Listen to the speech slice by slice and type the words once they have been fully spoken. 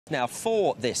Now,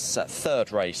 for this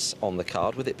third race on the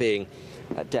card, with it being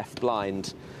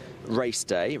Deaf-Blind Race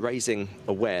Day, raising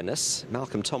awareness,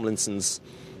 Malcolm Tomlinson's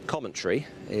commentary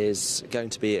is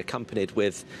going to be accompanied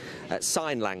with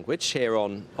sign language here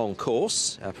on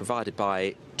course, provided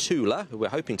by Tuula, who we're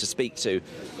hoping to speak to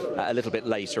a little bit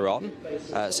later on.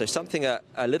 So something a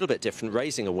little bit different,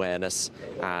 raising awareness,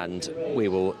 and we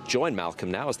will join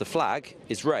Malcolm now as the flag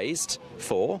is raised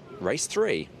for race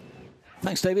 3.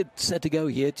 Thanks, David. Set to go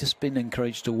here. Just been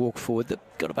encouraged to walk forward. They've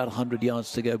got about 100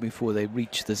 yards to go before they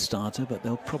reach the starter, but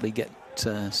they'll probably get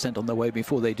sent on their way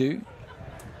before they do.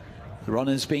 The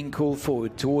runners being called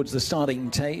forward towards the starting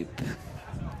tape,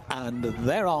 and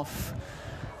they're off.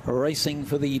 Racing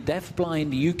for the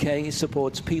Deaf-Blind UK,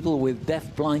 supports people with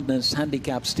deaf blindness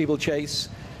handicap steeplechase,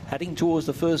 heading towards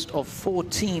the first of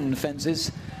 14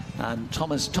 fences. And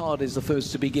Thomas Todd is the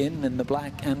first to begin in the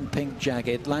black and pink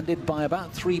jacket. Landed by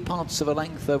about 3/4 of a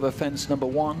length over fence number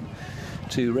 1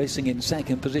 to racing in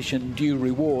second position, Due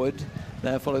Reward.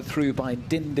 They're followed through by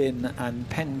Din Din, and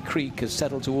Pen Creek has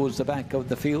settled towards the back of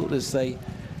the field as they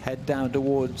head down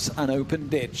towards an open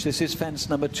ditch. This is fence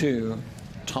number 2.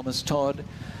 Thomas Todd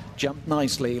jumped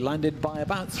nicely, landed by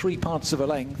about 3/4 of a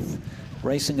length.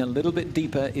 Racing a little bit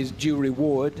deeper is Due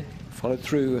Reward, followed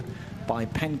through by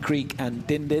Pen Creek and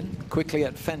Din Din. Quickly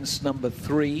at fence number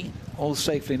 3, all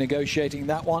safely negotiating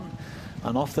that one.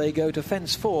 And off they go to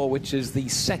fence 4, which is the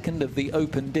second of the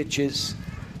open ditches.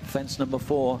 Fence number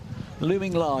 4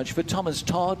 looming large for Thomas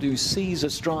Todd, who sees a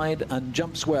stride and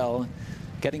jumps well,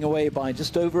 getting away by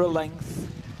just over a length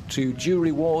to Due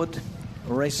Reward,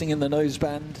 racing in the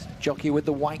noseband. Jockey with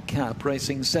the white cap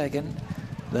racing second.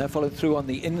 They're followed through on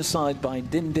the inside by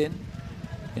Din Din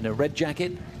in a red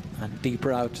jacket, and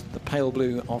deeper out the pale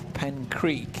blue of Pen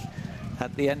Creek.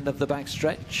 At the end of the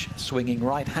backstretch, swinging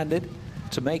right-handed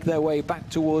to make their way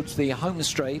back towards the home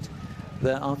straight.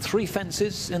 There are 3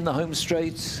 fences in the home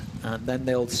straight, and then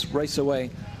they'll race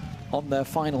away on their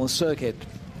final circuit.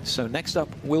 So next up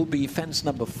will be fence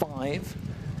number 5,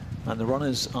 and the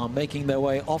runners are making their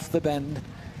way off the bend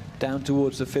down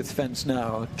towards the 5th fence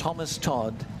now. Thomas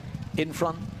Todd in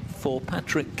front for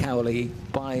Patrick Cowley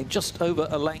by just over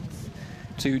a length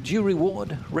to Due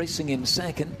Reward, racing in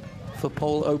second for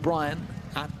Paul O'Brien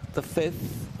at the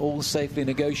 5th, all safely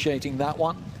negotiating that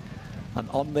one. And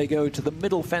on they go to the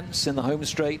middle fence in the home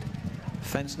straight,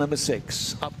 fence number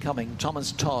 6. Upcoming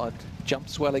Thomas Todd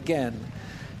jumps well again.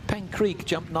 Pen Creek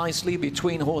jumped nicely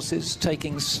between horses,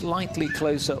 taking slightly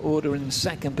closer order in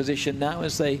second position now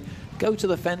as they go to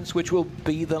the fence, which will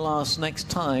be the last next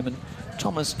time. And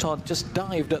Thomas Todd just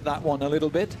dived at that one a little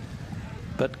bit,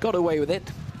 but got away with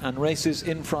it, and races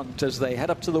in front as they head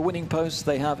up to the winning post.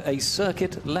 They have a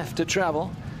circuit left to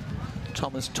travel.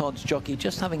 Thomas Todd's jockey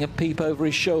just having a peep over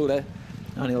his shoulder,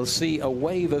 and he'll see a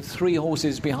wave of 3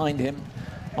 horses behind him.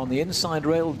 On the inside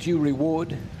rail, Due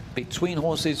Reward. Between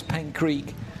horses, Pen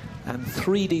Creek, and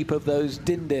 3 deep of those,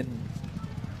 Din Din.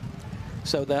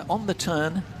 So they're on the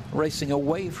turn, racing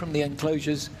away from the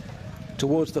enclosures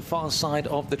towards the far side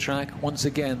of the track. Once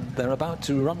again, they're about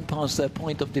to run past their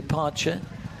point of departure,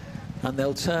 and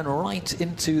they'll turn right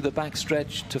into the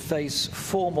backstretch to face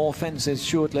 4 more fences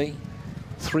shortly.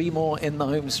 3 more in the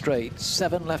home straight.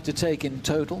 7 left to take in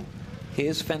total.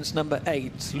 Here's fence number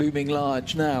 8, looming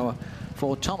large now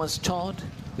for Thomas Todd,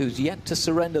 who's yet to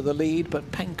surrender the lead,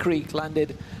 but Pen Creek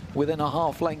landed within a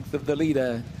half length of the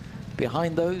leader.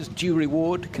 Behind those, Due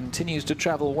Reward continues to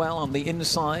travel well on the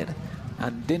inside,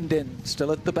 and Din Din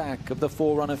still at the back of the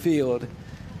 4-runner field.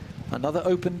 Another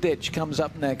open ditch comes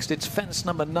up next. It's fence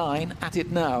number 9, at it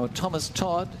now. Thomas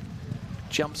Todd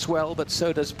jumps well, but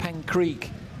so does Pen Creek,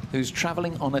 who's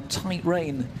travelling on a tight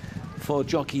rein for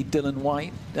jockey Dylan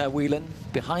Whelan.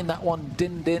 Behind that one,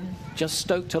 Din Din, just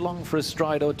stoked along for a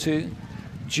stride or 2.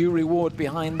 Due Reward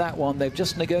behind that one. They've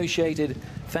just negotiated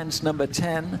fence number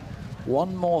 10.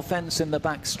 1 more fence in the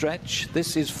back stretch.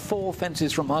 This is 4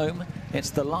 fences from home.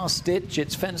 It's the last ditch.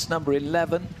 It's fence number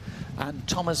 11. And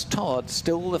Thomas Todd,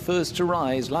 still the first to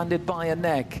rise, landed by a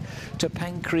neck to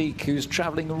Pen Creek, who's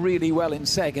travelling really well in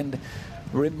second.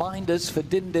 Reminders for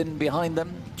Din Din behind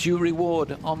them. Due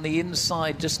Reward on the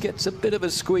inside just gets a bit of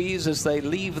a squeeze as they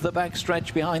leave the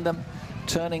backstretch behind them,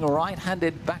 turning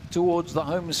right-handed back towards the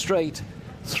home straight.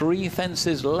 3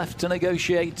 fences left to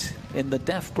negotiate in the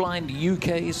Deaf-Blind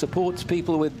UK, supports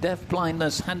people with deaf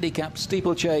blindness handicap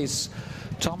steeplechase.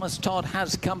 Thomas Todd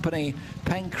has company.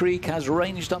 Pen Creek has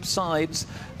ranged up sides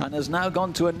and has now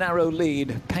gone to a narrow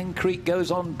lead. Pen Creek goes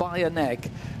on by a neck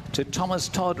to Thomas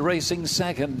Todd racing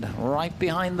second. Right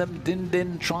behind them, Din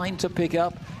Din trying to pick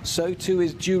up. So too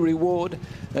is Due Reward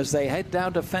as they head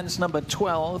down to fence number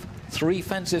 12. 3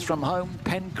 fences from home.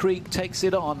 Pen Creek takes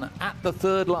it on at the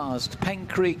third last. Pen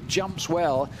Creek jumps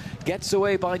well, gets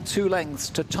away by 2 lengths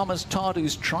to Thomas Todd,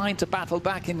 who's trying to battle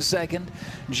back in second.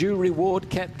 Due Reward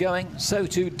kept going, so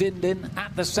too Din Din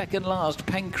at the second last.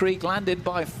 Pen Creek landed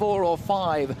by 4 or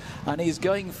 5, and he's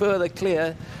going further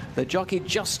clear. The jockey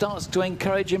just starts to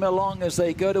encourage him along as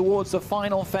they go towards the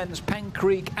final fence. Pen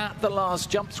Creek at the last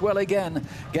jumps well again,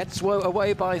 gets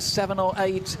away by 7 or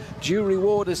 8. Due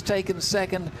Reward has taken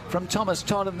second from Thomas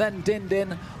Todd, and then Din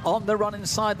Din on the run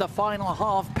inside the final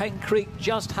half. Pen Creek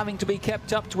just having to be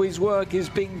kept up to his work, is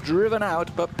being driven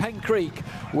out, but Pen Creek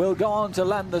will go on to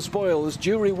land the spoils.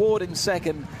 Due Reward in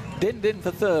second, Din Din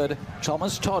for third,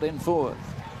 Thomas Todd in fourth.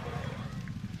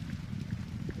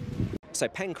 So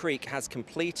Pen Creek has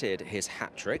completed his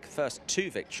hat-trick. First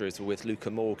 2 victories were with Luca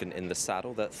Morgan in the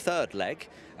saddle. The third leg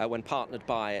when partnered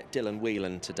by Dylan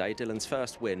Whelan today. Dylan's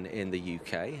first win in the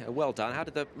UK. Well done. How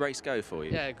did the race go for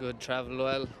you? Yeah, good. Travelled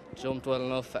well, jumped well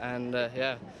enough, and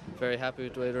yeah, very happy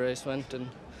with the way the race went and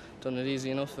done it easy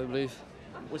enough, I believe.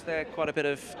 Was there quite a bit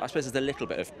of, I suppose there's a little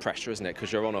bit of pressure, isn't it?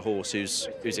 Because you're on a horse who's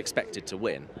expected to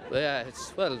win. But yeah,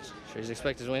 sure, he's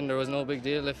expected to win. There was no big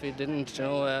deal if he didn't, you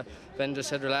know. Ben just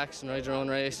said relax and ride your own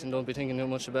race and don't be thinking too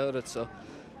much about it. So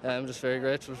I'm just very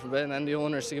grateful for Ben and the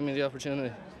owners to give me the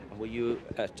opportunity. Were you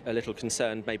a little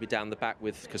concerned maybe down the back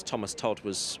because Thomas Todd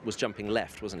was jumping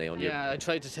left, wasn't he? On yeah, I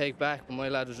tried to take back, but my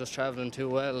lad was just travelling too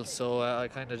well, so I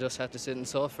kind of just had to sit and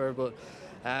suffer. But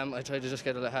I tried to just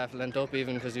get a half a length up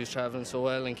even because he was travelling so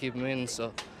well and keep him in.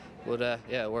 So, but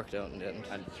yeah, it worked out in the end.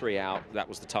 And 3 out, that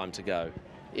was the time to go.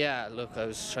 Yeah, look, I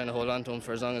was trying to hold on to him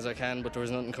for as long as I can, but there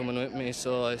was nothing coming with me,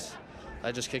 so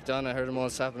I just kicked on. I heard them all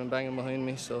slapping and banging behind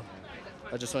me, so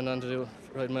I just went on to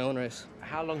ride my own race.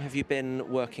 How long have you been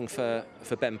working for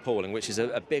Ben Pauling, which is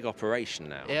a big operation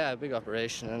now? Yeah, a big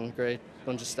operation and a great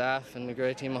bunch of staff and a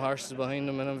great team of horses behind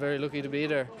them, and I'm very lucky to be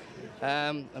there.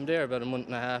 I'm there about a month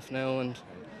and a half now, and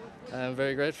I'm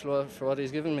very grateful for what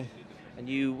he's given me.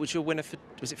 And was your winner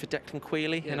was it for Declan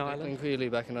Queally in Ireland? Declan Queally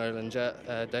back in Ireland. Yeah,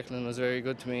 Declan was very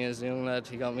good to me as a young lad.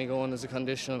 He got me going as a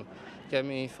conditional, gave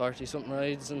me 40-something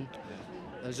rides, and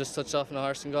I was just touched off in a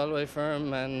horse in Galway for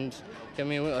him, and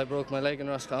I broke my leg in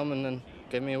Roscommon and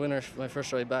gave me a winner for my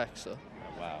first ride back. So,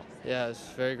 wow. Yeah, I was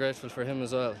very grateful for him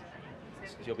as well.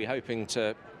 You'll be hoping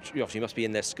to. You must be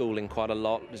in there schooling quite a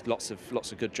lot. There's lots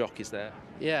of good jockeys there.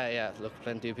 Yeah. Look,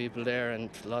 plenty of people there, and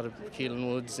a lot of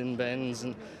Keelan Woods in Ben's,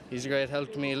 and he's a great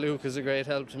help to me. Luke is a great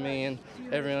help to me, and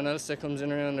everyone else that comes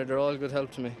in around there, they're all good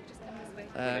help to me.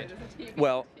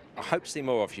 Well, I hope to see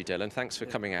more of you, Dylan. Thanks for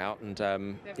coming out,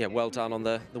 and yeah, well done on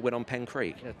the win on Pen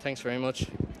Creek. Yeah, thanks very much.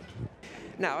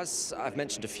 Now, as I've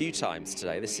mentioned a few times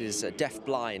today, this is a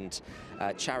deaf-blind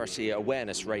charity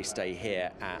awareness race day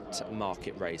here at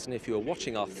Market Rasen. If you were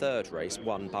watching our third race,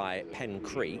 won by Pen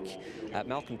Creek,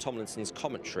 Malcolm Tomlinson's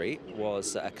commentary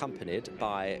was accompanied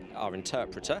by our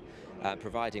interpreter,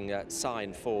 providing a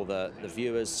sign for the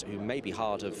viewers who may be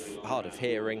hard of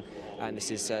hearing. And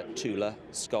this is Tuula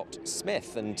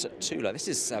Scott-Smith. And Tuula, this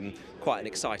is quite an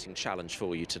exciting challenge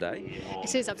for you today.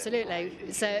 It is, absolutely.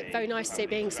 It's very nice to see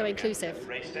it being so inclusive.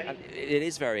 And it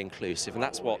is very inclusive, and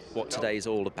that's what today's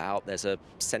all about. There's a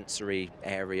sensory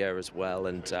area as well,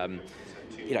 and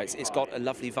you know, it's got a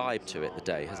lovely vibe to it, the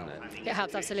day, hasn't it? It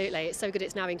has, absolutely. It's so good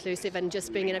it's now inclusive and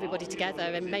just bringing everybody together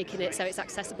and making it so it's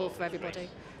accessible for everybody.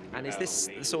 And is this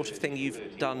the sort of thing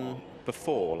you've done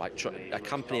before, like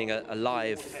accompanying a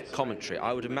live commentary?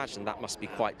 I would imagine that must be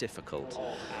quite difficult.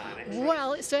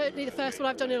 Well, it's certainly the first one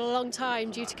I've done in a long time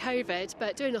due to COVID,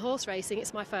 but doing the horse racing,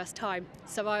 it's my first time.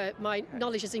 So my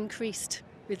knowledge has increased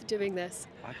with doing this.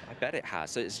 I bet it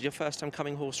has. So it's your first time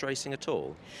coming horse racing at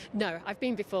all? No, I've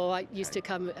been before. I used to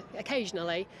come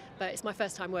occasionally, but it's my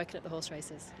first time working at the horse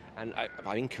races. And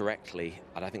I incorrectly,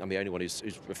 and I think I'm the only one who's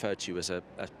referred to you as a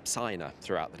signer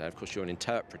throughout the day. Of course, you're an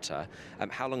interpreter.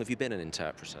 How long have you been an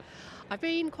interpreter? I've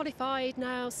been qualified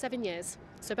now 7 years.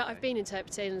 So I've been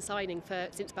interpreting and signing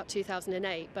since about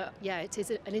 2008. But yeah, it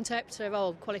is an interpreter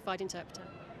role, qualified interpreter.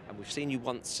 And we've seen you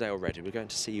once today already. We're going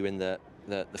to see you in the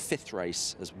fifth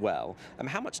race as well.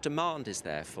 How much demand is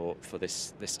there for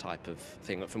this type of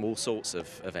thing from all sorts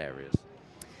of areas?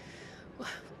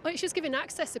 Well, it's just giving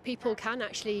access so people can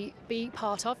actually be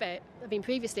part of it. I mean,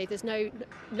 previously, if there's no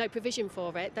provision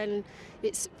for it, then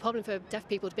it's a problem for deaf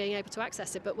people to being able to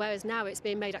access it. But whereas now it's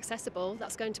being made accessible,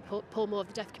 that's going to pull more of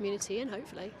the deaf community in,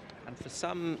 hopefully. And for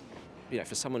some,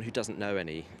 for someone who doesn't know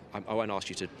any, I won't ask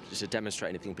you to demonstrate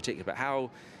anything in particular, but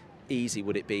how easy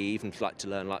would it be even to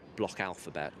learn like block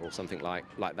alphabet or something like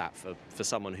that for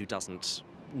someone who doesn't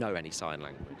know any sign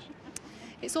language?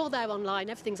 It's all there online.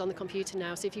 Everything's on the computer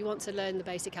now. So if you want to learn the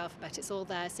basic alphabet, it's all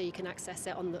there, so you can access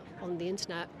it on the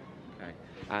internet. Okay.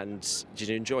 And did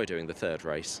you enjoy doing the third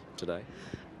race today?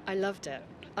 I loved it.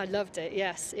 I loved it.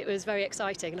 Yes, it was very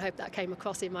exciting, and I hope that came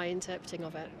across in my interpreting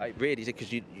of it. I really did,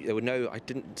 because there were no. I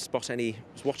didn't spot any.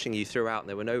 I was watching you throughout, and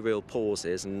there were no real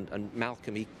pauses. And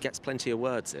Malcolm, he gets plenty of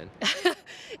words in.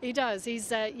 He does. He's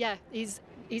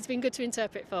been good to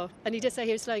interpret for, and he did say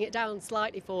he was slowing it down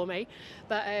slightly for me,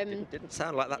 but Didn't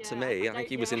sound like that to me. I think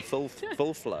he was in full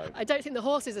flow. I don't think the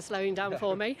horses are slowing down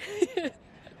for me.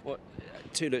 Well,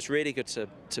 Tuula, it's really good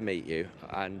to meet you,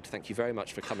 and thank you very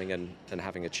much for coming and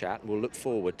having a chat. We'll look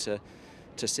forward to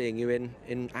seeing you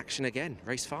in action again,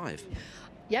 race 5.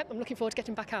 Yep, I'm looking forward to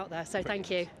getting back out there, so thank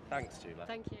you. Thanks, Tuula.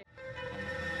 Thank you.